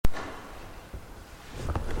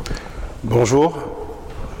Bonjour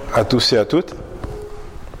à tous et à toutes.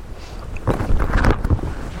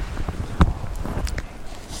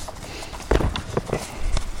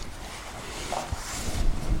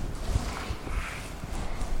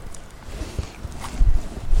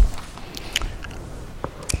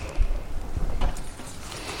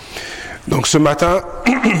 Donc ce matin,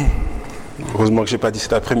 heureusement que je n'ai pas dit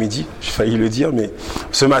cet après-midi, j'ai failli le dire, mais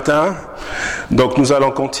ce matin, donc nous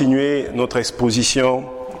allons continuer notre exposition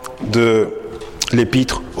de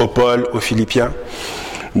l'épître au Paul aux Philippiens,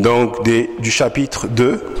 donc du chapitre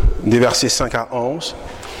 2, des versets 5 à 11.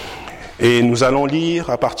 Et nous allons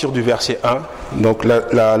lire à partir du verset 1. Donc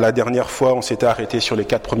la dernière fois, on s'était arrêté sur les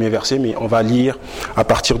 4 premiers versets, mais on va lire à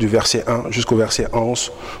partir du verset 1 jusqu'au verset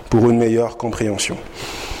 11 pour une meilleure compréhension.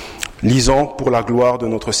 Lisons pour la gloire de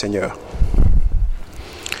notre Seigneur.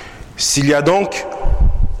 Si donc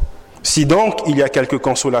il y a quelque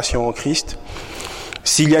consolation en Christ,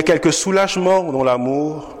 s'il y a quelque soulagement dans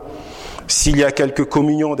l'amour, s'il y a quelque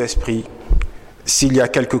communion d'esprit, s'il y a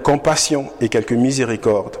quelque compassion et quelque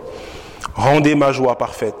miséricorde, rendez ma joie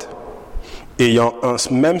parfaite, ayant un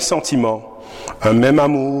même sentiment, un même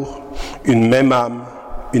amour, une même âme,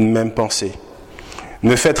 une même pensée.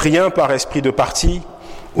 Ne faites rien par esprit de parti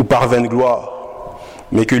ou par vaine gloire,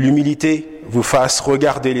 mais que l'humilité vous fasse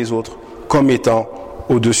regarder les autres comme étant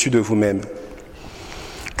au-dessus de vous-même.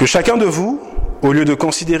 Que chacun de vous, au lieu de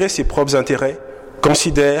considérer ses propres intérêts,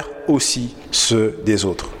 considère aussi ceux des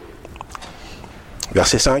autres.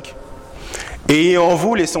 Verset 5. Ayez en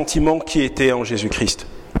vous les sentiments qui étaient en Jésus-Christ.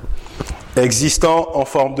 Existant en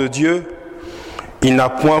forme de Dieu, il n'a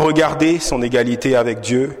point regardé son égalité avec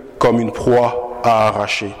Dieu comme une proie à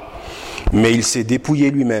arracher, mais il s'est dépouillé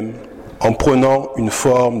lui-même en prenant une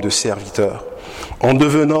forme de serviteur, en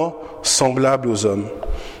devenant semblable aux hommes,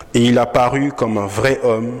 et il a paru comme un vrai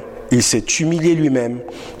homme. Il s'est humilié lui-même,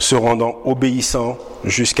 se rendant obéissant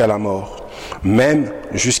jusqu'à la mort, même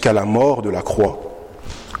jusqu'à la mort de la croix.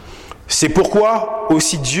 C'est pourquoi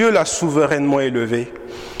aussi Dieu l'a souverainement élevé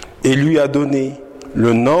et lui a donné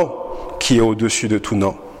le nom qui est au-dessus de tout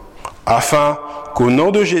nom, afin qu'au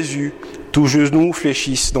nom de Jésus, tout genou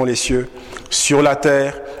fléchisse dans les cieux, sur la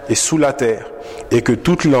terre et sous la terre, et que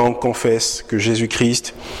toute langue confesse que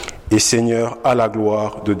Jésus-Christ est Seigneur à la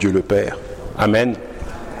gloire de Dieu le Père. Amen.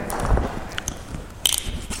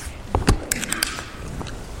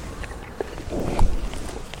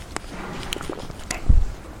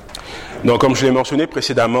 Donc, comme je l'ai mentionné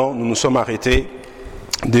précédemment, nous nous sommes arrêtés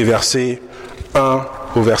des versets 1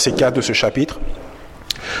 au verset 4 de ce chapitre.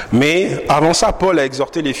 Mais avant ça, Paul a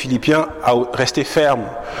exhorté les Philippiens à rester fermes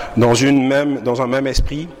dans un même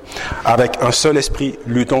esprit, avec un seul esprit,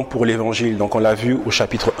 luttant pour l'évangile. Donc on l'a vu au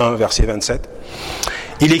chapitre 1, verset 27.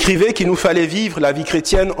 Il écrivait qu'il nous fallait vivre la vie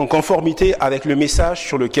chrétienne en conformité avec le message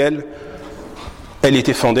sur lequel elle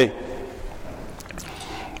était fondée.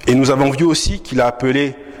 Et nous avons vu aussi qu'il a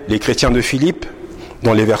appelé les chrétiens de Philippe,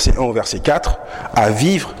 dans les versets 1 au verset 4, à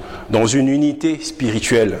vivre dans une unité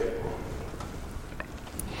spirituelle.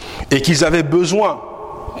 Et qu'ils avaient besoin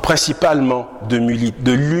principalement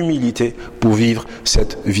de l'humilité pour vivre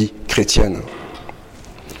cette vie chrétienne.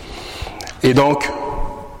 Et donc,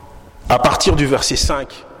 à partir du verset 5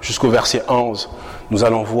 jusqu'au verset 11, nous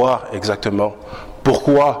allons voir exactement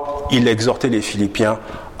pourquoi il exhortait les Philippiens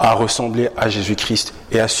à ressembler à Jésus-Christ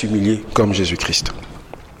et à s'humilier comme Jésus-Christ.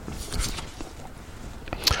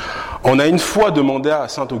 On a une fois demandé à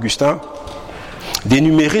saint Augustin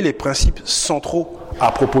d'énumérer les principes centraux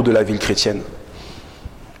à propos de la vie chrétienne.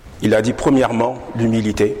 Il a dit premièrement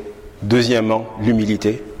l'humilité, deuxièmement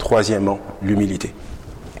l'humilité, troisièmement l'humilité.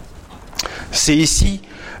 C'est ici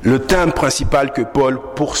le thème principal que Paul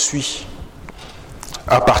poursuit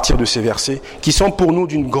à partir de ces versets qui sont pour nous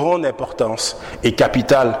d'une grande importance et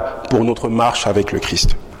capitale pour notre marche avec le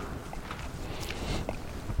Christ.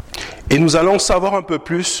 Et nous allons savoir un peu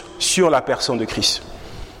plus sur la personne de Christ,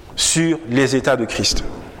 sur les états de Christ.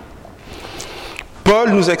 Paul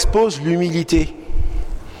nous expose l'humilité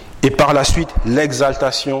et par la suite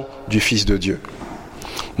l'exaltation du Fils de Dieu.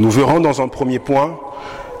 Nous verrons dans un premier point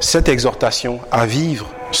cette exhortation à vivre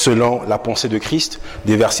selon la pensée de Christ,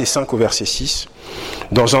 des versets 5 au verset 6.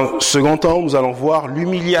 Dans un second temps, nous allons voir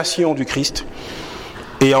l'humiliation du Christ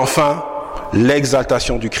et enfin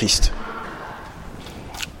l'exaltation du Christ.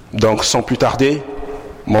 Donc, sans plus tarder,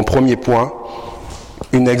 mon premier point,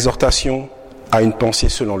 une exhortation à une pensée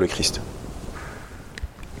selon le Christ.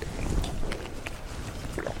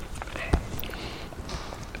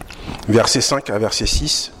 Verset 5 à verset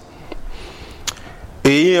 6.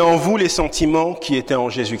 Ayez en vous les sentiments qui étaient en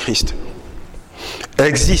Jésus-Christ,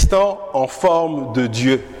 existant en forme de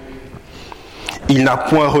Dieu. Il n'a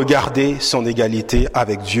point regardé son égalité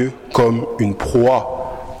avec Dieu comme une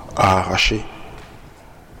proie à arracher.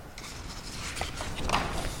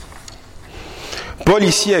 Paul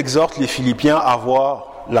ici exhorte les Philippiens à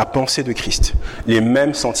avoir la pensée de Christ, les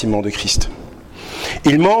mêmes sentiments de Christ.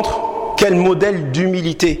 Il montre quel modèle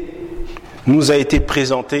d'humilité nous a été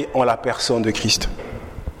présenté en la personne de Christ.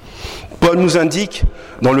 Paul nous indique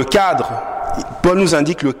le cadre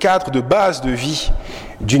de base de vie,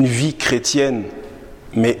 d'une vie chrétienne,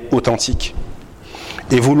 mais authentique.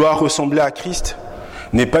 Et vouloir ressembler à Christ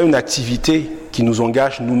n'est pas une activité qui nous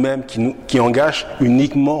engage nous-mêmes, qui engage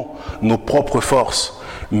uniquement nos propres forces,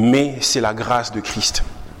 mais c'est la grâce de Christ.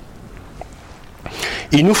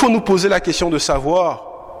 Il nous faut nous poser la question de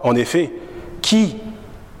savoir, en effet, qui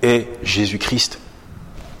est Jésus-Christ.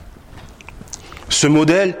 Ce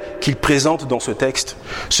modèle qu'il présente dans ce texte,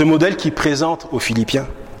 ce modèle qu'il présente aux Philippiens.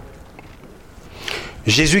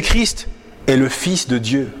 Jésus-Christ est le Fils de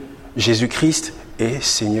Dieu. Jésus-Christ est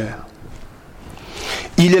Seigneur.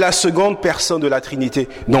 Il est la seconde personne de la Trinité.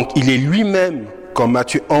 Donc il est lui-même, comme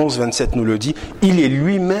Matthieu 11, 27 nous le dit, il est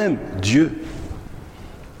lui-même Dieu.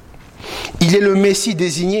 Il est le Messie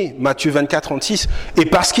désigné, Matthieu 24, 36, et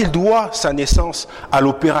parce qu'il doit sa naissance à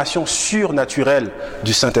l'opération surnaturelle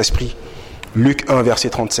du Saint-Esprit. Luc 1, verset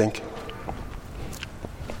 35.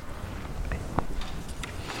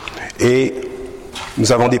 Et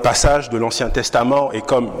nous avons des passages de l'Ancien Testament, et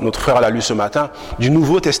comme notre frère l'a lu ce matin, du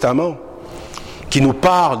Nouveau Testament, qui nous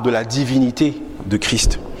parlent de la divinité de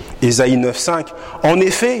Christ. Ésaïe 9, 5. En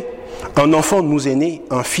effet, un enfant nous est né,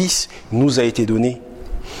 un fils nous a été donné.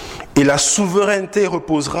 Et la souveraineté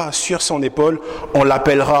reposera sur son épaule. On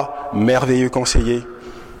l'appellera merveilleux conseiller,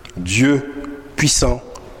 Dieu puissant,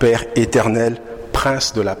 Père éternel,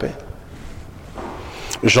 Prince de la paix.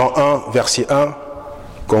 Jean 1, verset 1,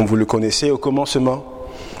 comme vous le connaissez, au commencement,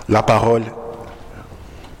 la parole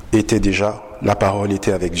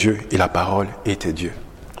était avec Dieu et la parole était Dieu.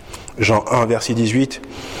 Jean 1, verset 18,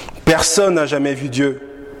 personne n'a jamais vu Dieu,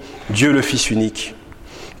 Dieu le Fils unique,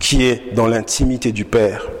 qui est dans l'intimité du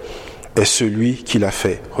Père, est celui qui l'a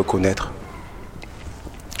fait reconnaître.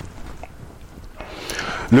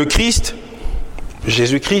 Le Christ,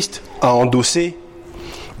 Jésus-Christ, a endossé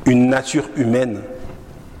une nature humaine,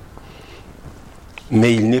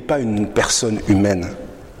 mais il n'est pas une personne humaine.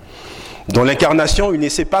 Dans l'incarnation, il ne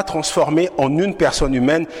s'est pas transformé en une personne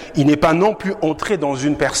humaine, il n'est pas non plus entré dans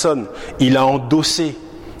une personne, il a endossé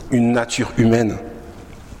une nature humaine.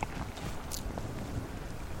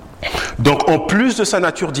 Donc en plus de sa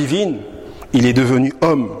nature divine, il est devenu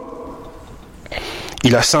homme.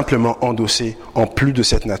 Il a simplement endossé en plus de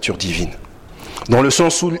cette nature divine. Dans le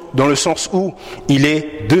sens où il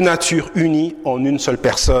est deux natures unies en une seule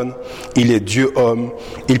personne, il est Dieu-homme,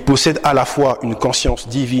 il possède à la fois une conscience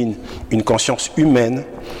divine, une conscience humaine,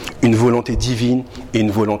 une volonté divine et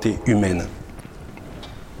une volonté humaine.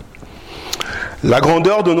 La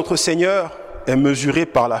grandeur de notre Seigneur est mesurée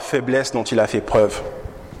par la faiblesse dont il a fait preuve,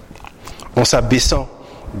 en s'abaissant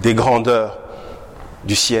des grandeurs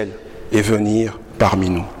du ciel et venir parmi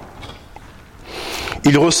nous.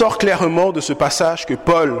 Il ressort clairement de ce passage que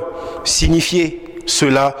Paul signifiait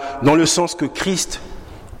cela dans le sens que Christ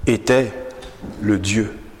était le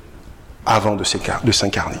Dieu avant de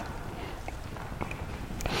s'incarner.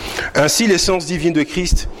 Ainsi, l'essence divine de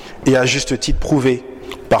Christ est à juste titre prouvée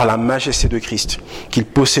par la majesté de Christ, qu'il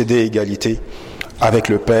possédait égalité avec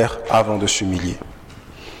le Père avant de s'humilier.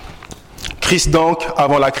 Christ donc,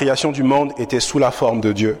 avant la création du monde, était sous la forme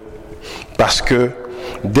de Dieu, parce que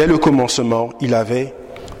dès le commencement, il avait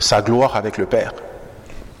sa gloire avec le Père.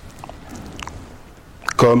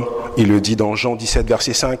 Comme il le dit dans Jean 17,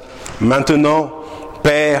 verset 5, « Maintenant,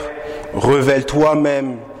 Père, révèle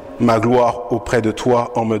toi-même ma gloire auprès de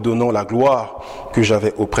toi en me donnant la gloire que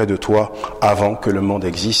j'avais auprès de toi avant que le monde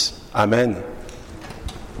existe. Amen. »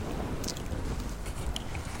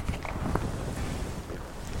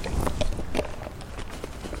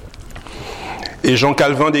 Et Jean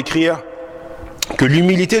Calvin d'écrire que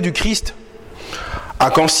l'humilité du Christ a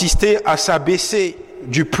consisté à s'abaisser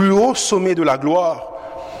du plus haut sommet de la gloire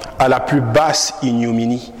à la plus basse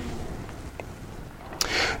ignominie.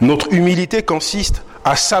 Notre humilité consiste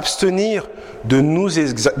à s'abstenir de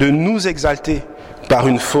nous exalter par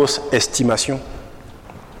une fausse estimation.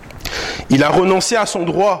 Il a renoncé à son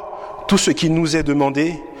droit. Tout ce qui nous est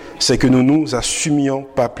demandé, c'est que nous nous assumions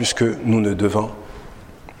pas plus que nous ne devons.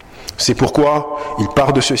 C'est pourquoi il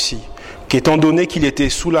part de ceci, qu'étant donné qu'il était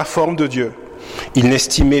sous la forme de Dieu, il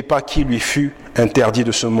n'estimait pas qu'il lui fût interdit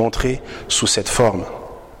de se montrer sous cette forme.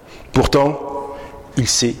 Pourtant, il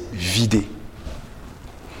s'est vidé.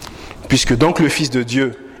 Puisque donc le Fils de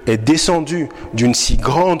Dieu est descendu d'une si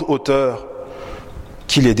grande hauteur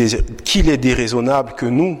qu'il est déraisonnable que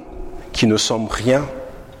nous, qui ne sommes rien,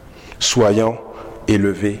 soyons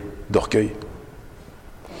élevés d'orgueil.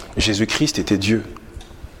 Jésus-Christ était Dieu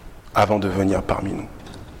avant de venir parmi nous.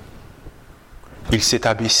 Il s'est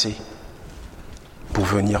abaissé pour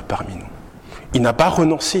venir parmi nous. Il n'a pas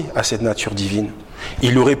renoncé à cette nature divine.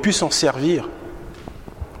 Il aurait pu s'en servir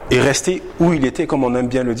et rester où il était, comme on aime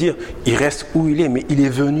bien le dire. Il reste où il est, mais il est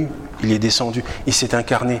venu, il est descendu, il s'est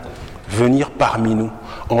incarné, venir parmi nous,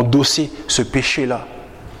 endosser ce péché-là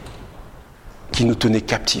qui nous tenait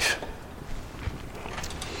captifs.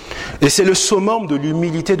 Et c'est le summum de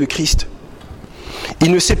l'humilité de Christ.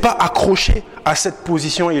 Il ne s'est pas accroché à cette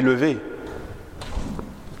position élevée.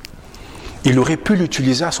 Il aurait pu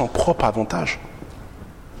l'utiliser à son propre avantage.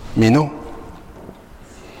 Mais non.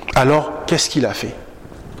 Alors, qu'est-ce qu'il a fait ?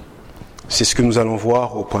 C'est ce que nous allons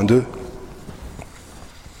voir au point 2.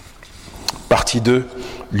 Partie 2,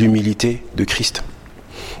 l'humilité de Christ.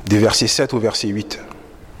 Des versets 7 au verset 8.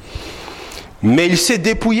 Mais il s'est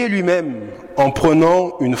dépouillé lui-même en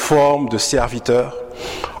prenant une forme de serviteur,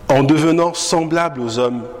 en devenant semblable aux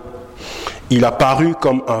hommes. Il a paru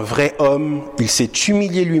comme un vrai homme, il s'est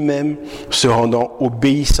humilié lui-même, se rendant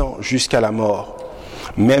obéissant jusqu'à la mort,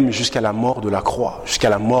 même jusqu'à la mort de la croix, jusqu'à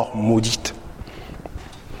la mort maudite.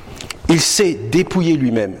 Il s'est dépouillé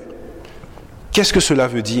lui-même. Qu'est-ce que cela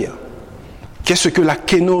veut dire ? Qu'est-ce que la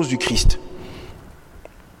kénose du Christ ?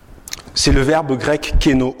 C'est le verbe grec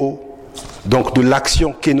kénoo, donc de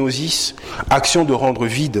l'action kénosis, action de rendre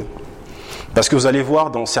vide. Parce que vous allez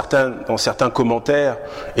voir dans certains commentaires,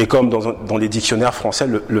 et comme dans les dictionnaires français,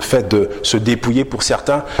 le fait de se dépouiller pour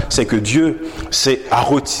certains, c'est que Dieu s'est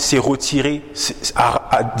retiré,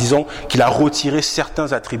 disons qu'il a retiré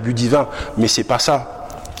certains attributs divins, mais c'est pas ça.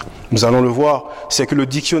 Nous allons le voir, c'est que le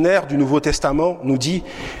dictionnaire du Nouveau Testament nous dit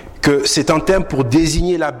que c'est un terme pour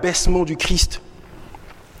désigner l'abaissement du Christ,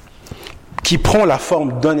 qui prend la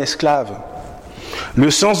forme d'un esclave.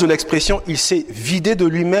 Le sens de l'expression « il s'est vidé de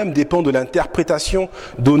lui-même » dépend de l'interprétation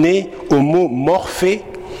donnée au mot « morphé »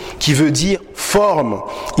 qui veut dire « forme ».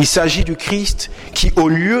 Il s'agit du Christ qui, au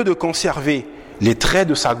lieu de conserver les traits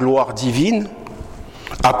de sa gloire divine,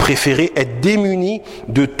 a préféré être démuni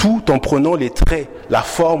de tout en prenant les traits, la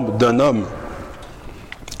forme d'un homme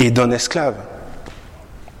et d'un esclave.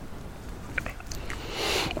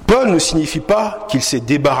 Paul ne signifie pas qu'il s'est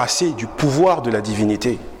débarrassé du pouvoir de la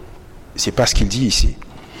divinité. C'est pas ce qu'il dit ici.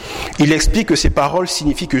 Il explique que ces paroles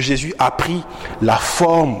signifient que Jésus a pris la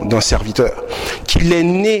forme d'un serviteur, qu'il est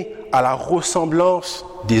né à la ressemblance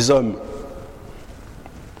des hommes.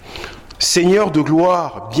 Seigneur de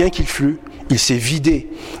gloire, bien qu'il fût, il s'est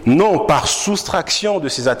vidé, non par soustraction de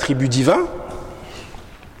ses attributs divins,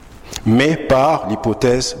 mais par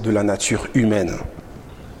l'hypothèse de la nature humaine.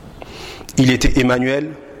 Il était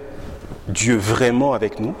Emmanuel, Dieu vraiment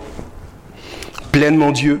avec nous,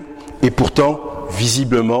 pleinement Dieu, et pourtant,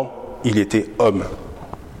 visiblement, il était homme.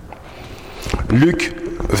 Luc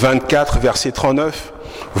 24, verset 39.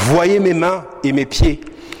 « Voyez mes mains et mes pieds,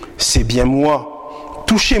 c'est bien moi.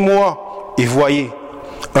 Touchez-moi et voyez.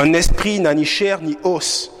 Un esprit n'a ni chair ni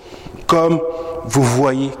os, comme vous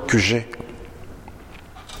voyez que j'ai. »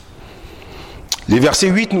 Le verset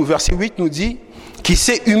 8 nous dit qu'il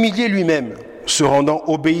s'est humilié lui-même, se rendant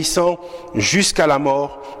obéissant jusqu'à la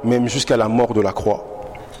mort, même jusqu'à la mort de la croix.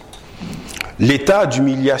 L'état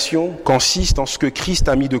d'humiliation consiste en ce que Christ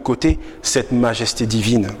a mis de côté cette majesté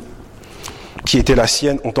divine qui était la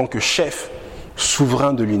sienne en tant que chef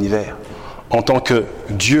souverain de l'univers, en tant que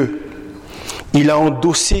Dieu. Il a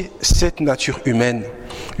endossé cette nature humaine.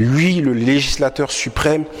 Lui, le législateur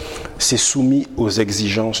suprême, s'est soumis aux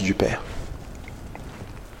exigences du Père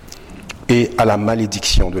et à la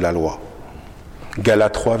malédiction de la loi.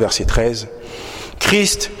 Galates 3, verset 13.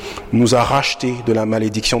 Christ nous a rachetés de la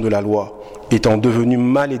malédiction de la loi, étant devenu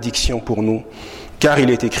malédiction pour nous, car il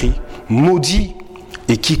est écrit « Maudit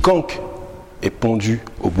est quiconque est pendu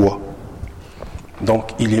au bois ».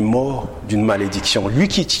 Donc il est mort d'une malédiction. Lui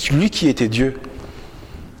qui était Dieu,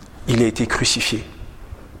 il a été crucifié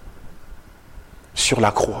sur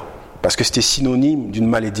la croix, parce que c'était synonyme d'une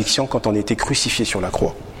malédiction quand on était crucifié sur la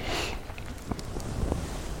croix.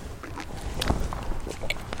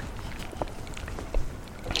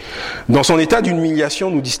 Dans son état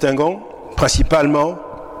d'humiliation, nous distinguons principalement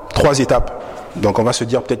 3 étapes. Donc on va se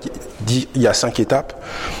dire peut-être il y a 5 étapes.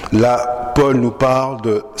 Là, Paul nous parle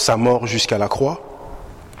de sa mort jusqu'à la croix.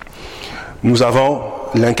 Nous avons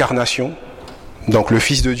l'incarnation, donc le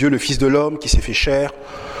Fils de Dieu, le Fils de l'homme qui s'est fait chair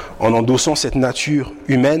en endossant cette nature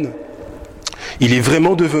humaine. Il est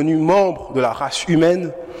vraiment devenu membre de la race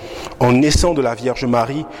humaine en naissant de la Vierge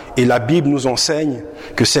Marie, et la Bible nous enseigne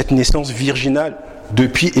que cette naissance virginale,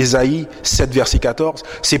 depuis Ésaïe 7, verset 14,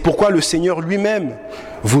 c'est pourquoi le Seigneur lui-même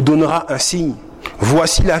vous donnera un signe.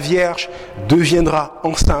 Voici la Vierge deviendra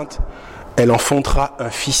enceinte, elle enfantera un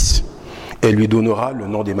fils, elle lui donnera le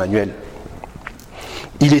nom d'Emmanuel.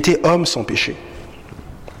 Il était homme sans péché.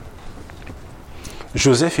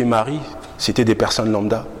 Joseph et Marie, c'était des personnes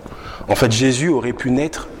lambda. En fait, Jésus aurait pu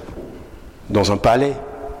naître dans un palais,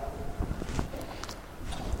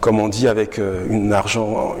 comme on dit avec une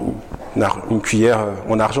cuillère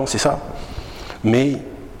en argent, c'est ça. Mais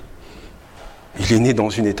il est né dans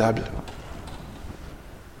une étable.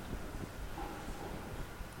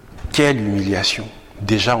 Quelle humiliation,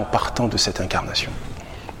 déjà en partant de cette incarnation.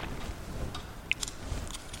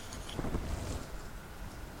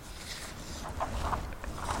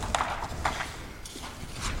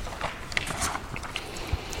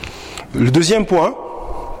 Le deuxième point,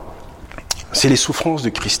 c'est les souffrances de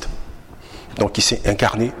Christ. Donc il s'est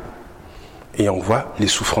incarné et on voit les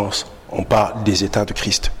souffrances, on parle des états de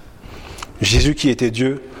Christ. Jésus qui était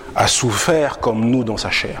Dieu a souffert comme nous dans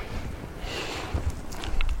sa chair.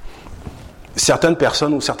 Certaines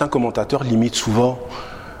personnes ou certains commentateurs limitent souvent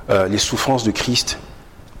les souffrances de Christ,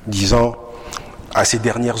 disant à ses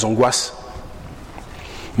dernières angoisses.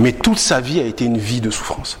 Mais toute sa vie a été une vie de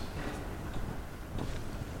souffrance.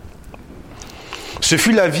 Ce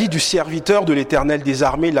fut la vie du serviteur de l'Éternel des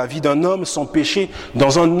armées, la vie d'un homme sans péché,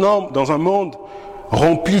 dans un monde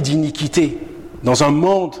rempli d'iniquité, dans un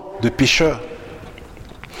monde de pécheurs.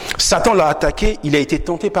 Satan l'a attaqué, il a été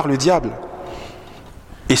tenté par le diable.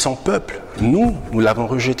 Et son peuple, nous l'avons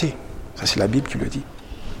rejeté. Ça, c'est la Bible qui le dit.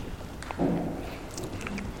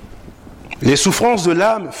 Les souffrances de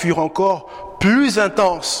l'âme furent encore plus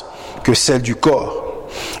intenses que celles du corps.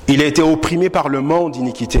 Il a été opprimé par le monde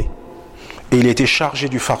d'iniquité. Et il était chargé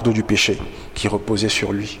du fardeau du péché qui reposait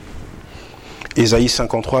sur lui. Ésaïe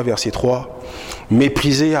 53, verset 3.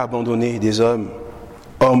 Méprisé et abandonné des hommes,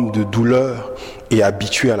 homme de douleur et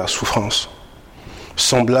habitué à la souffrance.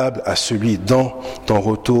 Semblable à celui dont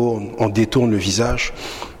on détourne le visage,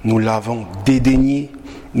 nous l'avons dédaigné,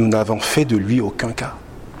 nous n'avons fait de lui aucun cas.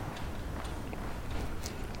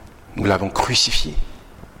 Nous l'avons crucifié.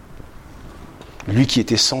 Lui qui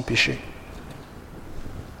était sans péché.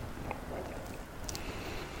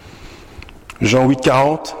 Jean 8,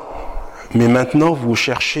 40. Mais maintenant vous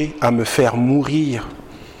cherchez à me faire mourir,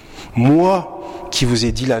 moi qui vous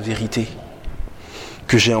ai dit la vérité,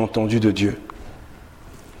 que j'ai entendue de Dieu.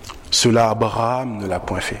 Cela Abraham ne l'a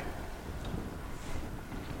point fait.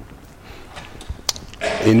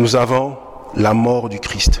 Et nous avons la mort du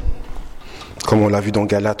Christ. Comme on l'a vu dans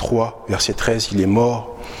Galates 3, verset 13, il est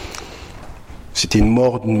mort. C'était une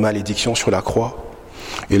mort d'une malédiction sur la croix.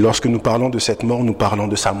 Et lorsque nous parlons de cette mort, nous parlons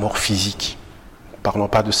de sa mort physique. Nous ne parlons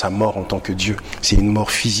pas de sa mort en tant que Dieu. C'est une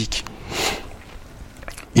mort physique.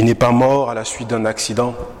 Il n'est pas mort à la suite d'un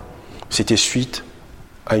accident. C'était suite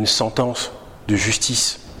à une sentence de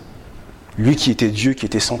justice. Lui qui était Dieu, qui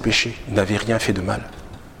était sans péché, il n'avait rien fait de mal.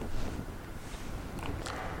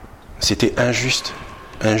 C'était injuste.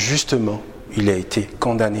 Injustement, il a été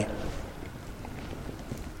condamné.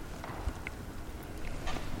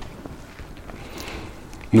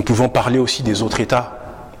 Nous pouvons parler aussi des autres états.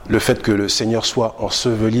 Le fait que le Seigneur soit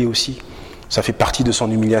enseveli aussi, ça fait partie de son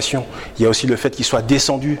humiliation. Il y a aussi le fait qu'il soit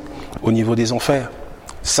descendu au niveau des enfers.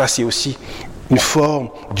 Ça, c'est aussi une forme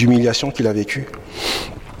d'humiliation qu'il a vécue.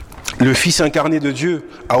 Le Fils incarné de Dieu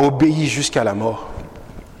a obéi jusqu'à la mort.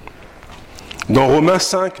 Dans Romains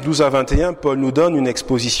 5, 12 à 21, Paul nous donne une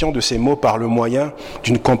exposition de ces mots par le moyen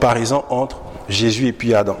d'une comparaison entre Jésus et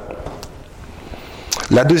puis Adam.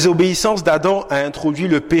 La désobéissance d'Adam a introduit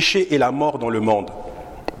le péché et la mort dans le monde.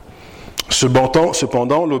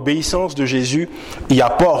 Cependant, l'obéissance de Jésus y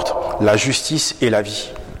apporte la justice et la vie.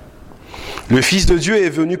 Le Fils de Dieu est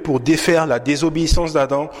venu pour défaire la désobéissance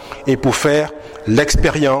d'Adam et pour faire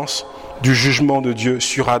l'expérience du jugement de Dieu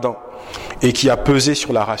sur Adam et qui a pesé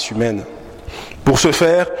sur la race humaine. Pour ce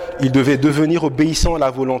faire, il devait devenir obéissant à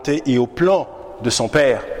la volonté et au plan de son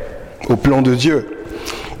Père, au plan de Dieu.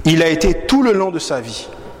 Il a été tout le long de sa vie,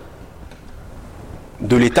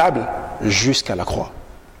 de l'étable jusqu'à la croix.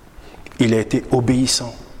 Il a été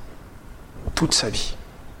obéissant toute sa vie.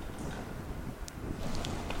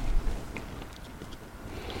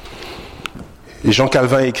 Et Jean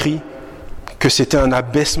Calvin écrit que c'était un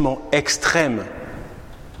abaissement extrême,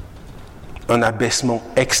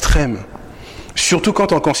 surtout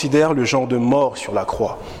quand on considère le genre de mort sur la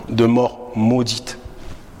croix, de mort maudite.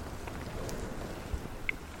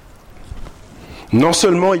 Non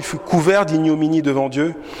seulement il fut couvert d'ignominie devant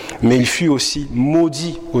Dieu, mais il fut aussi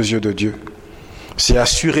maudit aux yeux de Dieu. C'est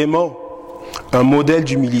assurément un modèle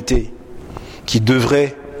d'humilité qui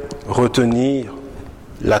devrait retenir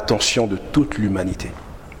l'attention de toute l'humanité,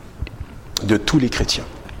 de tous les chrétiens.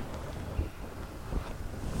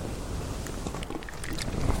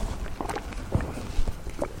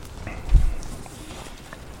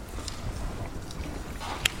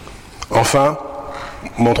 Enfin,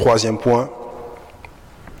 mon troisième point,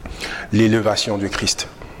 l'élévation du Christ,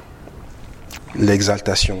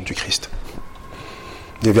 l'exaltation du Christ.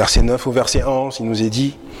 Des versets 9 au verset 11, il nous est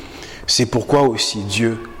dit, c'est pourquoi aussi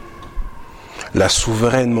Dieu l'a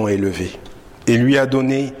souverainement élevé et lui a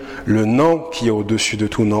donné le nom qui est au-dessus de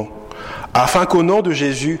tout nom, afin qu'au nom de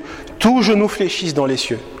Jésus, tout genou fléchisse dans les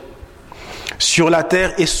cieux, sur la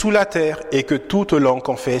terre et sous la terre, et que toute langue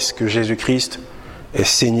confesse que Jésus-Christ est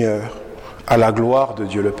Seigneur, à la gloire de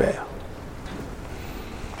Dieu le Père.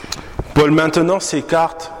 Paul maintenant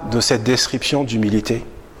s'écarte de cette description d'humilité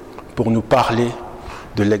pour nous parler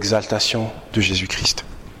de l'exaltation de Jésus-Christ.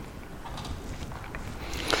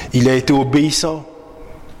 Il a été obéissant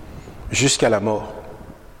jusqu'à la mort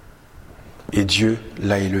et Dieu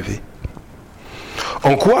l'a élevé.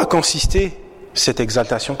 En quoi a consisté cette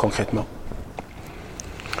exaltation concrètement ?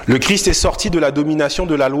 Le Christ est sorti de la domination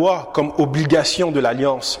de la loi comme obligation de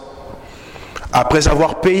l'alliance. Après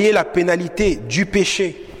avoir payé la pénalité du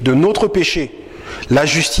péché, de notre péché, la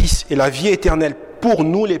justice et la vie éternelle pour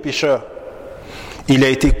nous les pécheurs, il a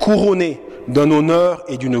été couronné d'un honneur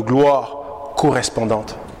et d'une gloire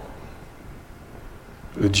correspondantes.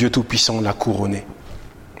 Le Dieu Tout-Puissant l'a couronné.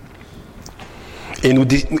 Et nous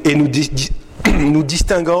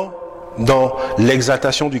distinguons dans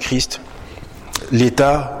l'exaltation du Christ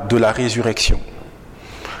l'état de la résurrection.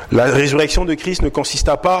 La résurrection de Christ ne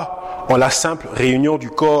consista pas en la simple réunion du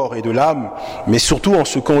corps et de l'âme, mais surtout en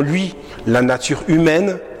ce qu'en lui, la nature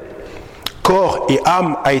humaine, corps et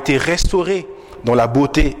âme, a été restaurée dans la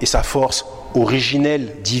beauté et sa force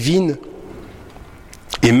originelle, divine,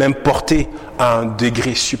 et même portée à un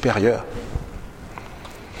degré supérieur.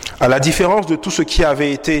 À la différence de tout ce qui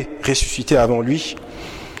avait été ressuscité avant lui,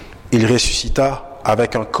 il ressuscita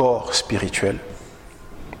avec un corps spirituel.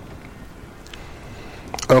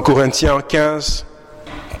 1 Corinthiens 15,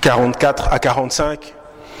 44 à 45,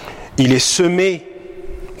 il est semé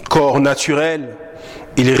corps naturel,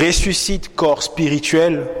 il ressuscite corps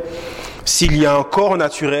spirituel. S'il y a un corps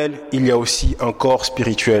naturel, il y a aussi un corps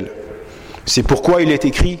spirituel. C'est pourquoi il est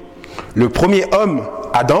écrit, le premier homme,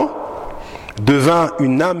 Adam, devint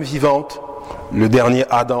une âme vivante, le dernier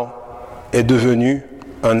Adam est devenu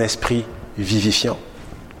un esprit vivifiant.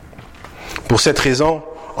 Pour cette raison,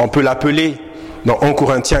 on peut l'appeler, dans 1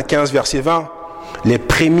 Corinthiens 15, verset 20, les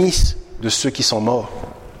prémices de ceux qui sont morts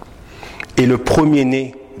et le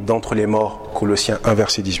premier-né d'entre les morts, Colossiens 1,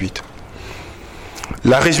 verset 18.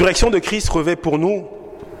 La résurrection de Christ revêt pour nous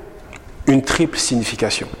une triple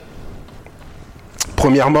signification.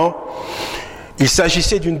 Premièrement, il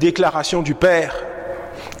s'agissait d'une déclaration du Père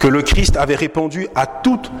que le Christ avait répondu à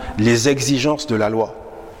toutes les exigences de la loi,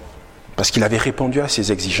 parce qu'il avait répondu à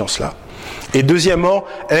ces exigences-là. Et deuxièmement,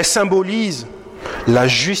 elle symbolise la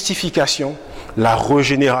justification, la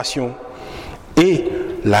régénération et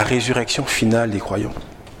la résurrection finale des croyants.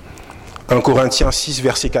 1 Corinthiens 6,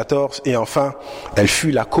 verset 14, et enfin, elle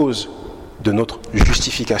fut la cause de notre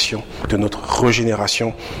justification, de notre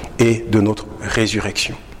régénération et de notre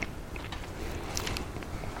résurrection.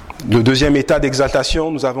 Le deuxième état d'exaltation,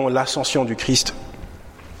 nous avons l'ascension du Christ.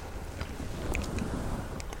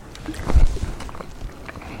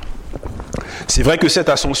 C'est vrai que cette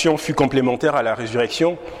ascension fut complémentaire à la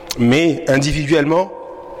résurrection, mais individuellement,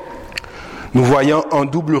 nous voyons un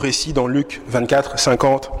double récit dans Luc 24,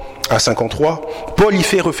 50 à 53. Paul y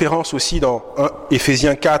fait référence aussi dans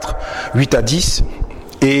Éphésiens 4, 8 à 10.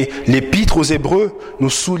 Et l'épître aux Hébreux nous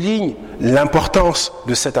souligne l'importance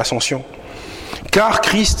de cette ascension. Car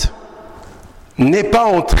Christ n'est pas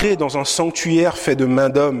entré dans un sanctuaire fait de main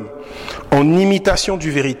d'homme, en imitation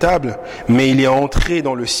du véritable, mais il est entré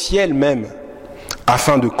dans le ciel même,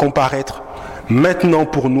 afin de comparaître maintenant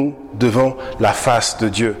pour nous devant la face de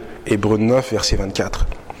Dieu. Hébreux 9, verset 24.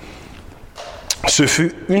 Ce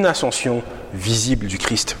fut une ascension visible du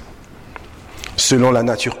Christ, selon la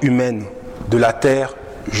nature humaine, de la terre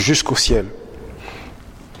jusqu'au ciel.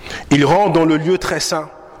 Il rentre dans le lieu très saint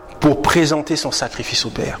pour présenter son sacrifice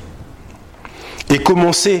au Père et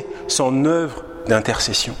commencer son œuvre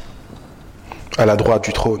d'intercession à la droite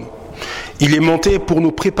du trône. Il est monté pour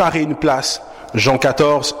nous préparer une place, Jean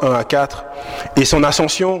 14, 1 à 4, et son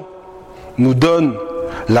ascension nous donne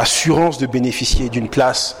l'assurance de bénéficier d'une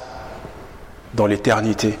place dans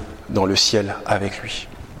l'éternité, dans le ciel avec lui.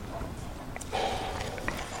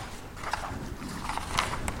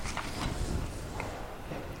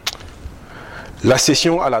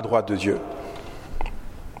 L'accession à la droite de Dieu.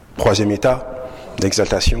 Troisième état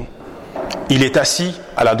d'exaltation. Il est assis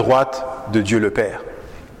à la droite de Dieu le Père.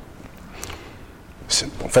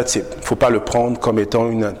 En fait, il ne faut pas le prendre comme étant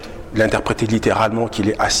l'interpréter littéralement qu'il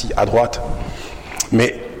est assis à droite,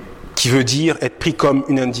 mais qui veut dire être pris comme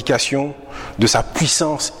une indication de sa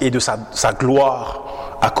puissance et de sa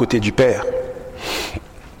gloire à côté du Père.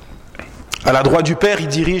 À la droite du Père, il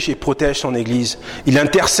dirige et protège son Église. Il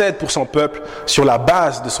intercède pour son peuple sur la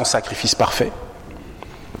base de son sacrifice parfait.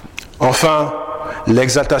 Enfin,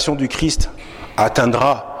 l'exaltation du Christ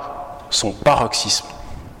atteindra son paroxysme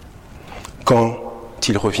quand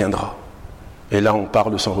il reviendra. Et là, on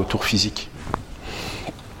parle de son retour physique.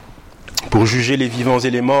 Pour juger les vivants et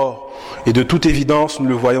les morts, et de toute évidence, nous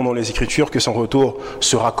le voyons dans les Écritures, que son retour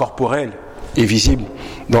sera corporel et visible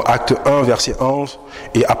dans Actes 1, verset 11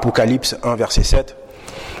 et Apocalypse 1, verset 7.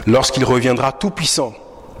 Lorsqu'il reviendra tout-puissant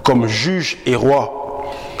comme juge et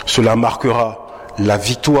roi, cela marquera la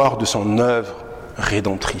victoire de son œuvre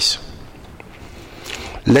rédemptrice.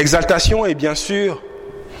 L'exaltation est bien sûr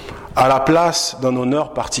à la place d'un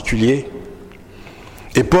honneur particulier.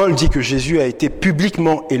 Et Paul dit que Jésus a été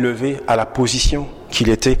publiquement élevé à la position qu'il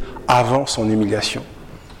était avant son humiliation.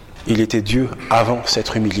 Il était Dieu avant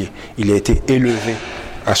s'être humilié. Il a été élevé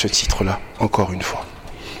à ce titre-là, encore une fois.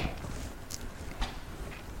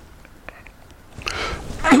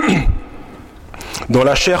 Dans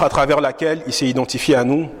la chair à travers laquelle il s'est identifié à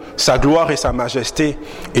nous, sa gloire et sa majesté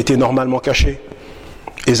étaient normalement cachées.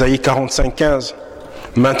 Ésaïe 45, 15.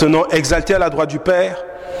 Maintenant, exalté à la droite du Père,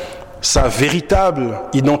 sa véritable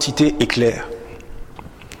identité est claire.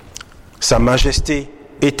 Sa majesté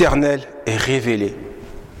éternelle est révélée.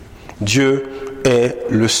 Dieu est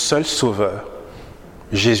le seul sauveur.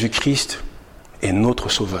 Jésus-Christ est notre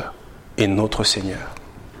sauveur et notre Seigneur.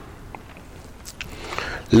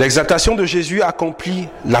 L'exaltation de Jésus accomplit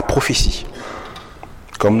la prophétie.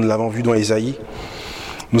 Comme nous l'avons vu dans Ésaïe,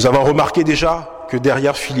 nous avons remarqué déjà que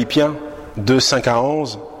derrière Philippiens 2, 5 à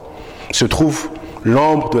 11 se trouve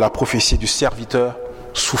l'ombre de la prophétie du serviteur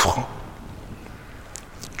souffrant.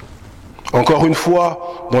 Encore une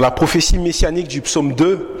fois, dans la prophétie messianique du psaume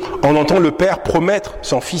 2, on entend le Père promettre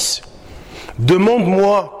son Fils. «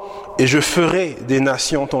 Demande-moi et je ferai des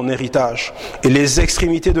nations ton héritage, et les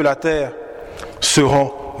extrémités de la terre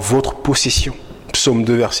seront votre possession. » Psaume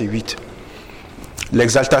 2, verset 8.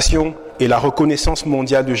 L'exaltation et la reconnaissance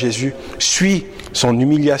mondiale de Jésus suit son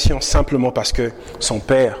humiliation simplement parce que son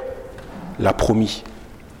Père l'a promis.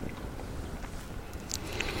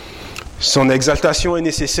 Son exaltation est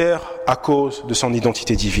nécessaire à cause de son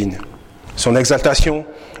identité divine. Son exaltation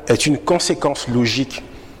est une conséquence logique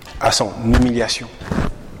à son humiliation.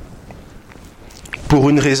 Pour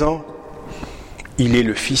une raison, il est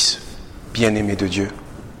le Fils bien-aimé de Dieu.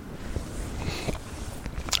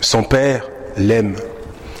 Son Père l'aime.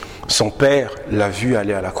 Son Père l'a vu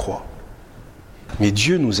aller à la croix. Mais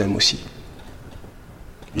Dieu nous aime aussi.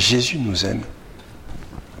 Jésus nous aime.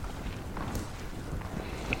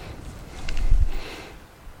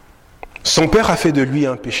 Son Père a fait de lui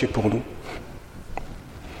un péché pour nous.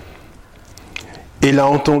 Et l'a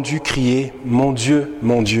entendu crier « Mon Dieu,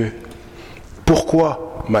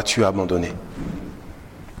 pourquoi m'as-tu abandonné ?»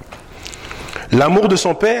 L'amour de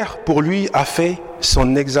son Père, pour lui, a fait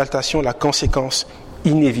son exaltation la conséquence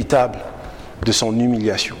inévitable de son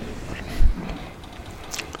humiliation.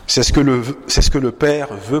 C'est ce que le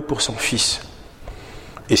Père veut pour son Fils.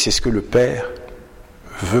 Et c'est ce que le Père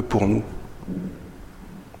veut pour nous,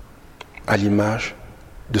 à l'image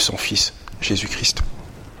de son Fils, Jésus-Christ.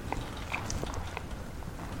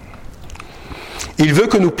 Il veut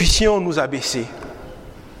que nous puissions nous abaisser.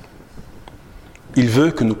 Il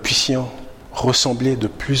veut que nous puissions ressembler de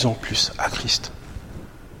plus en plus à Christ.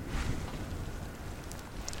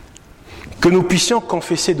 Que nous puissions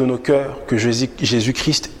confesser de nos cœurs que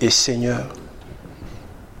Jésus-Christ est Seigneur.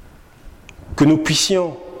 Que nous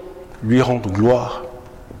puissions lui rendre gloire.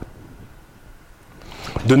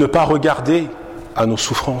 De ne pas regarder à nos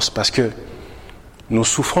souffrances parce que nos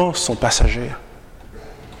souffrances sont passagères.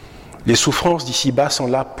 Les souffrances d'ici-bas sont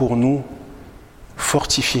là pour nous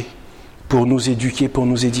fortifier, pour nous éduquer, pour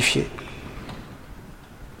nous édifier.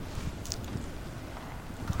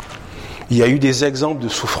 Il y a eu des exemples de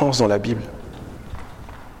souffrances dans la Bible.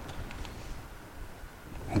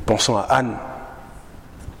 Nous pensons à Anne,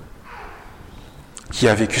 qui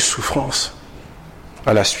a vécu souffrance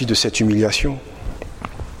à la suite de cette humiliation.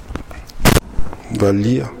 On va le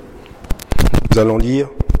lire. Nous allons lire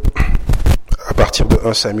partir de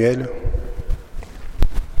 1 Samuel.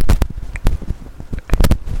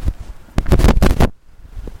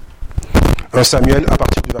 « 1 Samuel à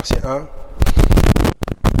partir du verset 1.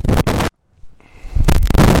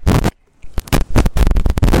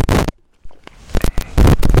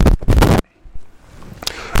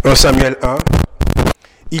 « 1 Samuel 1.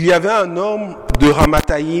 Il y avait un homme de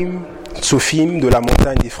Ramathaïm, Tsophim, de la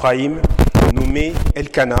montagne d'Éphraïm, nommé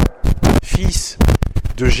Elkana, fils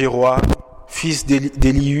de Jéroam, fils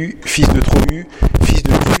d'Élihu, fils de Trohu, fils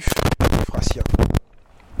de Tuf, Ephrasien.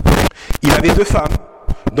 Il avait 2 femmes,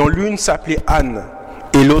 dont l'une s'appelait Anne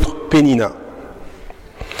et l'autre Pénina.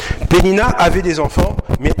 Pénina avait des enfants,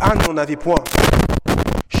 mais Anne n'en avait point.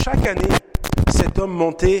 Chaque année, cet homme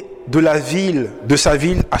montait de sa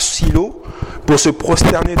ville à Silo pour se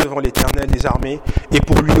prosterner devant l'Éternel des armées et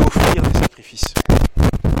pour lui offrir des sacrifices.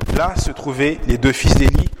 Là se trouvaient les 2 fils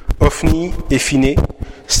d'Éli, Ophni et Phiné,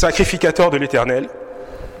 sacrificateurs de l'Éternel.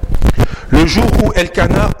 Le jour où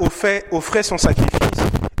Elkana offrait son sacrifice,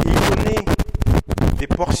 il donnait des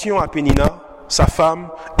portions à Pénina, sa femme,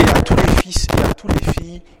 et à tous les fils et à toutes les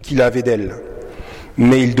filles qu'il avait d'elle.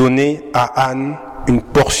 Mais il donnait à Anne une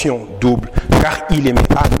portion double, car il aimait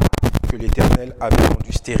Anne, que l'Éternel avait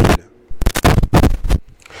rendue stérile.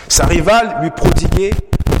 Sa rivale lui prodiguait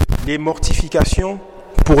les mortifications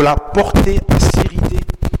pour la porter à s'irriter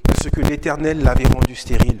de ce que l'Éternel l'avait rendue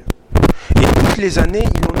stérile. Et toutes les années,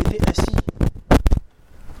 il en était ainsi.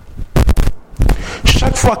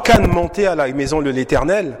 Chaque fois qu'Anne montait à la maison de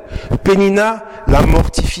l'Éternel, Pénina la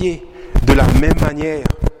mortifiait de la même manière.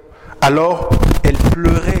 Alors, elle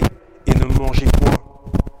pleurait et ne mangeait point.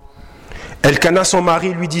 Elkana, son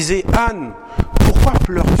mari, lui disait « Anne, pourquoi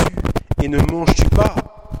pleures-tu et ne manges-tu pas?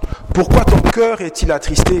 Pourquoi ton cœur est-il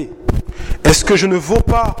attristé? Est-ce que je ne vaux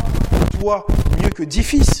pas pour toi mieux que 10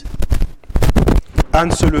 fils ?»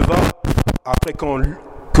 Anne se leva après que l'on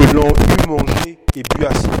eut mangé et bu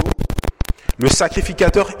à Silo. Le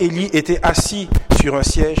sacrificateur Élie était assis sur un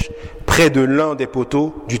siège près de l'un des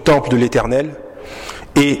poteaux du temple de l'Éternel.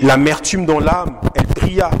 Et l'amertume dans l'âme, elle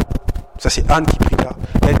pria. Ça c'est Anne qui pria.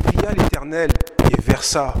 Elle pria l'Éternel et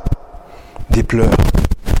versa des pleurs.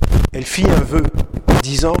 Elle fit un vœu,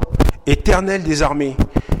 disant « Éternel des armées,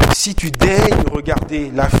 si tu daignes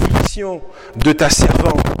regarder l'affliction de ta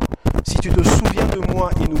servante, si tu te souviens de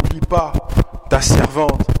moi et n'oublies pas ta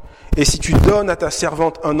servante, et si tu donnes à ta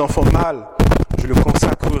servante un enfant mâle, je le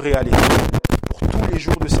consacrerai à l'Éternel pour tous les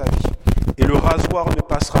jours de sa vie, et le rasoir ne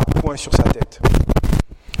passera point sur sa tête. »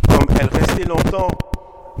 Comme elle restait longtemps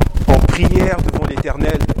en prière devant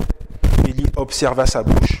l'Éternel, Élie observa sa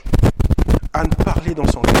bouche. Anne parlait dans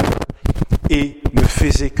son cœur et ne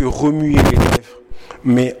faisait que remuer les lèvres,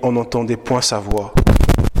 mais on n'entendait point sa voix.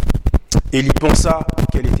 Élie pensa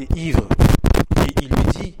qu'elle était ivre, et il lui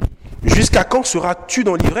dit « Jusqu'à quand seras-tu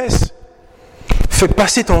dans l'ivresse? Fais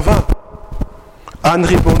passer ton vin. » Anne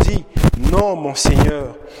répondit « Non, mon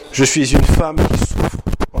Seigneur, je suis une femme qui souffre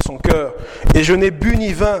en son cœur, et je n'ai bu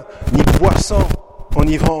ni vin, ni boisson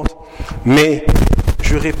enivrante, mais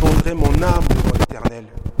je répandrai mon âme devant l'Éternel.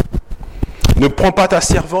 Ne prends pas ta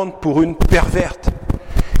servante pour une perverte,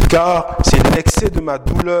 car c'est l'excès de ma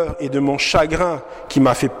douleur et de mon chagrin qui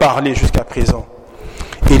m'a fait parler jusqu'à présent. »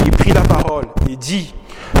 Et il prit la parole et dit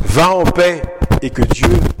 « Va en paix, et que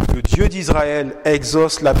Dieu, le Dieu d'Israël,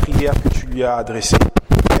 exauce la prière que tu lui as adressée. »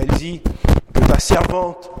 Elle dit « Que ta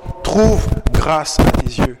servante trouve grâce à tes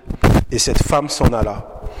yeux. » Et cette femme s'en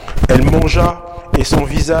alla. Elle mangea, et son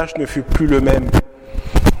visage ne fut plus le même.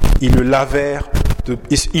 Ils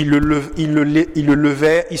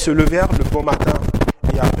se levèrent le bon matin,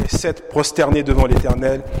 et après s'être prosternés devant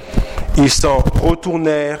l'Éternel, ils s'en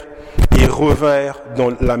retournèrent et revinrent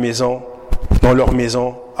dans leur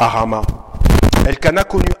maison à Rama. Elkana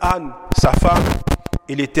connut Anne, sa femme,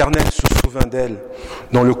 et l'Éternel se souvint d'elle.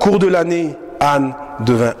 Dans le cours de l'année, Anne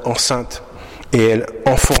devint enceinte, et elle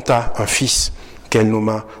enfanta un fils qu'elle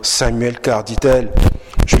nomma Samuel, car, dit-elle,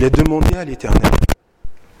 je l'ai demandé à l'Éternel.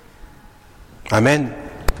 Amen.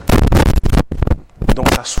 Dans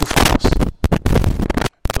sa souffrance,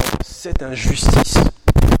 dans cette injustice,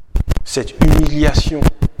 cette humiliation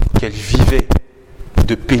qu'elle vivait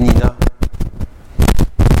de Pénina,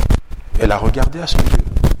 elle a regardé à son Dieu.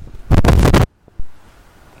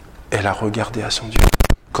 Elle a regardé à son Dieu,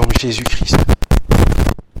 comme Jésus-Christ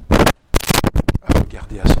a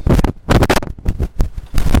regardé à son Père.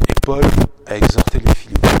 Et Paul a exhorté les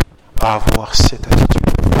Philippiens à avoir cette attitude.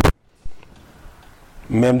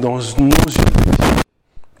 Même dans nos humilités,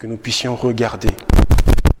 que nous puissions regarder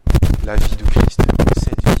la vie de Christ,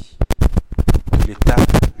 cette vie, de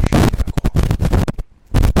l'étape jusqu'à la croix.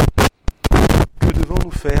 Que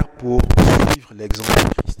devons-nous faire pour suivre l'exemple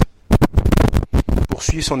de Christ. Pour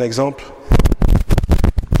suivre son exemple,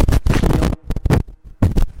 prions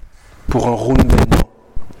pour un renouvellement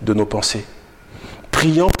de nos pensées.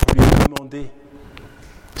 Prions pour lui demander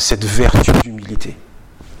cette vertu d'humilité.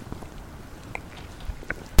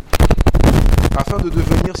 Afin de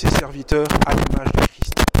devenir ses serviteurs à l'image de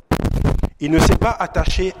Christ. Il ne s'est pas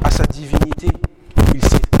attaché à sa divinité, il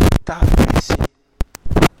s'est abaissé.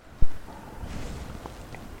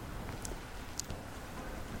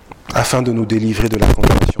 Afin de nous délivrer de la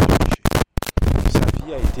condamnation du péché. Sa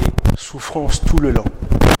vie a été souffrance tout le long,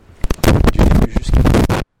 du début jusqu'à la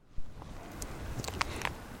fin.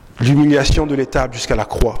 L'humiliation de l'étape jusqu'à la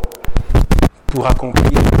croix, pour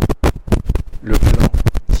accomplir le plan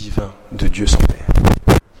divin de Dieu son Père.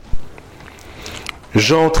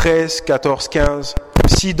 Jean 13, 14, 15.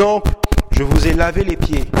 Si donc je vous ai lavé les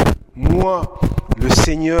pieds, moi, le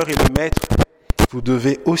Seigneur et le Maître, vous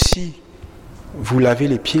devez aussi vous laver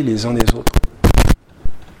les pieds les uns des autres.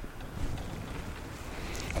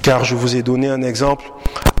 Car je vous ai donné un exemple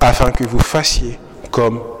afin que vous fassiez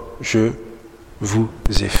comme je vous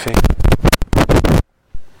ai fait.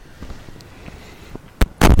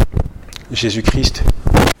 Jésus-Christ,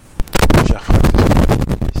 chers frères et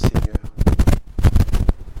sœurs, Seigneur,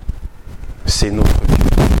 c'est notre Dieu.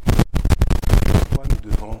 Pourquoi nous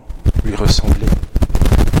devons lui ressembler?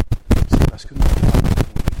 C'est parce que nous croyons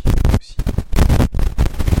qu'il est aussi.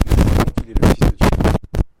 Nous croyons qu'il est le Fils de Dieu.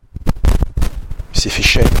 Il s'est fait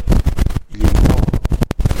chair. Il est mort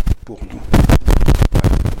pour nous.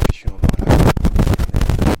 Afin que nous puissions avoir la vie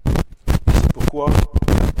éternelle. C'est pourquoi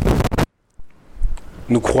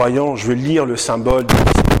nous croyons, je vais lire le symbole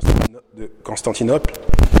de Constantinople,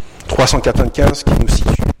 395, qui nous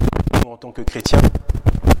situe, nous en tant que chrétiens.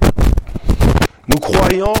 Nous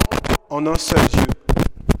croyons en un seul Dieu,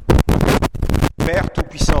 Père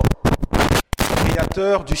Tout-Puissant,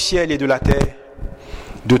 Créateur du ciel et de la terre,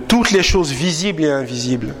 de toutes les choses visibles et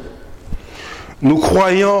invisibles. Nous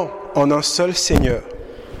croyons en un seul Seigneur,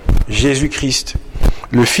 Jésus-Christ,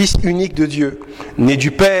 le Fils unique de Dieu, né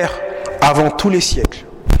du Père avant tous les siècles.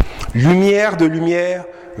 Lumière de lumière,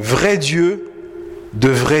 vrai Dieu de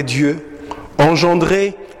vrai Dieu,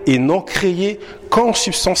 engendré et non créé,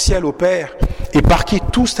 consubstantiel au Père, et par qui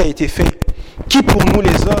tout a été fait, qui pour nous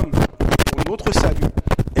les hommes, pour notre salut,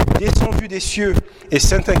 est descendu des cieux et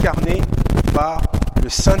s'est incarné par le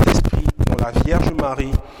Saint-Esprit dans la Vierge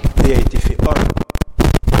Marie et a été fait homme.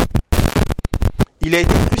 Il a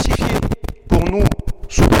été crucifié pour nous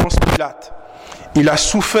sous Ponce Pilate. Il a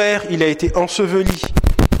souffert, il a été enseveli.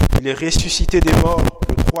 Il est ressuscité des morts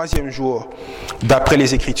le troisième jour, d'après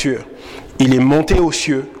les Écritures. Il est monté aux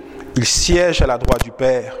cieux, il siège à la droite du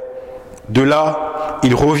Père. De là,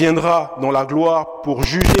 il reviendra dans la gloire pour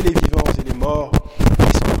juger les vivants et les morts,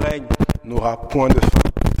 et son règne n'aura point de fin.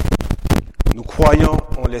 Nous croyons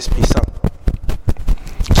en l'Esprit Saint,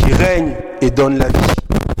 qui règne et donne la vie,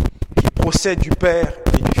 qui procède du Père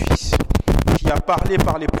et du Fils, qui a parlé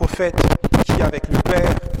par les prophètes, qui avec le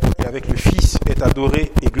Père et avec le Fils est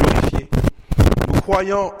adoré et glorifié. Nous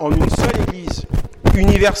croyons en une seule Église,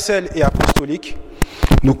 universelle et apostolique.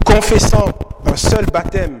 Nous confessons un seul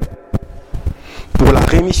baptême pour la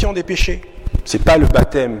rémission des péchés. Ce n'est pas le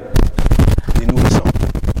baptême des nourrissants.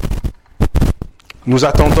 Nous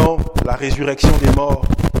attendons la résurrection des morts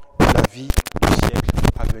et la vie du siècle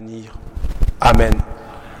à venir. Amen.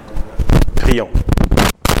 Prions.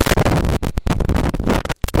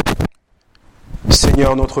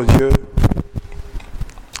 Seigneur notre Dieu,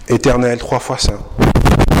 éternel, trois fois saint,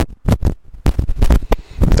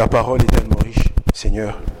 ta parole est tellement riche,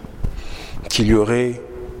 Seigneur, qu'il y aurait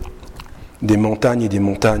des montagnes et des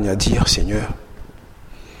montagnes à dire, Seigneur.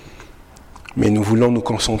 Mais nous voulons nous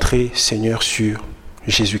concentrer, Seigneur, sur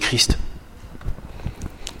Jésus-Christ,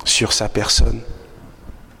 sur sa personne,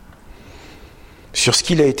 sur ce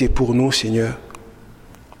qu'il a été pour nous, Seigneur.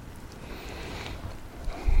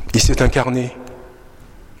 Il s'est incarné,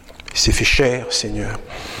 il s'est fait chair, Seigneur.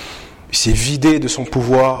 Il s'est vidé de son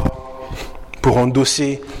pouvoir pour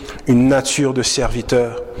endosser une nature de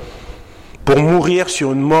serviteur, pour mourir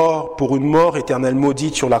pour une mort éternelle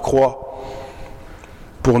maudite sur la croix,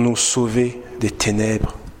 pour nous sauver des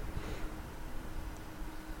ténèbres,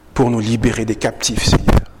 pour nous libérer des captifs,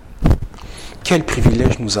 Seigneur. Quel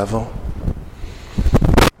privilège nous avons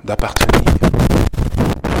d'appartenir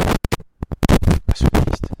à ce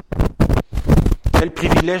Christ. Quel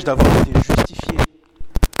privilège d'avoir été justifié.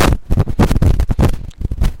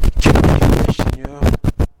 Quel privilège, Seigneur,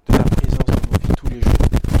 de la présence de nos vies tous les jours.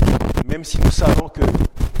 Même si nous savons que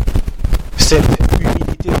cette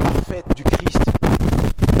humilité parfaite du Christ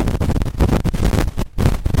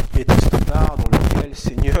est un standard dans le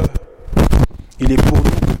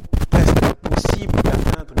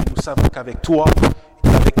qu'avec toi,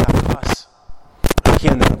 qu'avec ta grâce,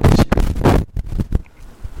 rien n'est impossible.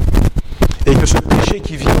 Et que ce péché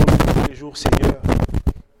qui vit en nous tous les jours, Seigneur,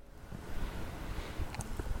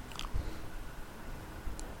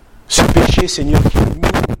 ce péché, Seigneur, qui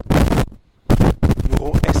nous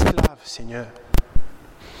rend esclaves, Seigneur,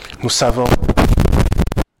 nous savons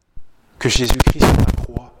que Jésus-Christ sur la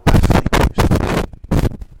croix a vaincu ce péché.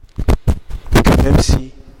 Et que même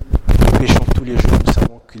si nous péchons tous les jours, nous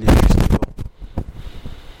savons qu'il est juste et bon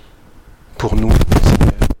pour nous,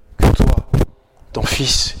 Seigneur, que toi, ton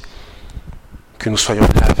Fils, que nous soyons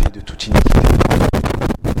lavés de toute iniquité.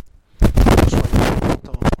 Que nous soyons contents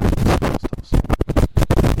dans toutes circonstances.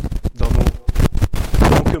 Dans nos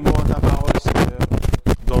manquements à ta parole, Seigneur,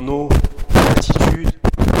 dans nos attitudes,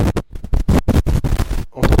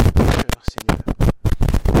 en tant que pécheurs, Seigneur.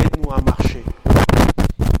 Aide-nous à marcher.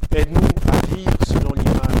 Aide-nous à vivre selon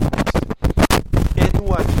l'image de Christ.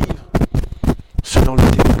 Aide-nous à vivre selon le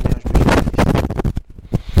témoignage de Jésus-Christ.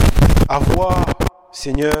 Avoir,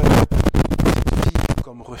 Seigneur, cette vie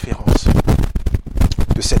comme référence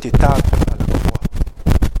de cette étape à la croix.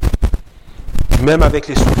 Même avec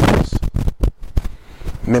les souffrances,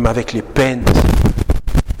 même avec les peines,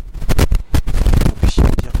 nous puissions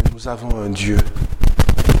dire que nous avons un Dieu,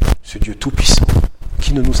 ce Dieu tout-puissant,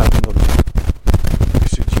 qui ne nous abandonne pas. Que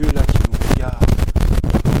ce Dieu-là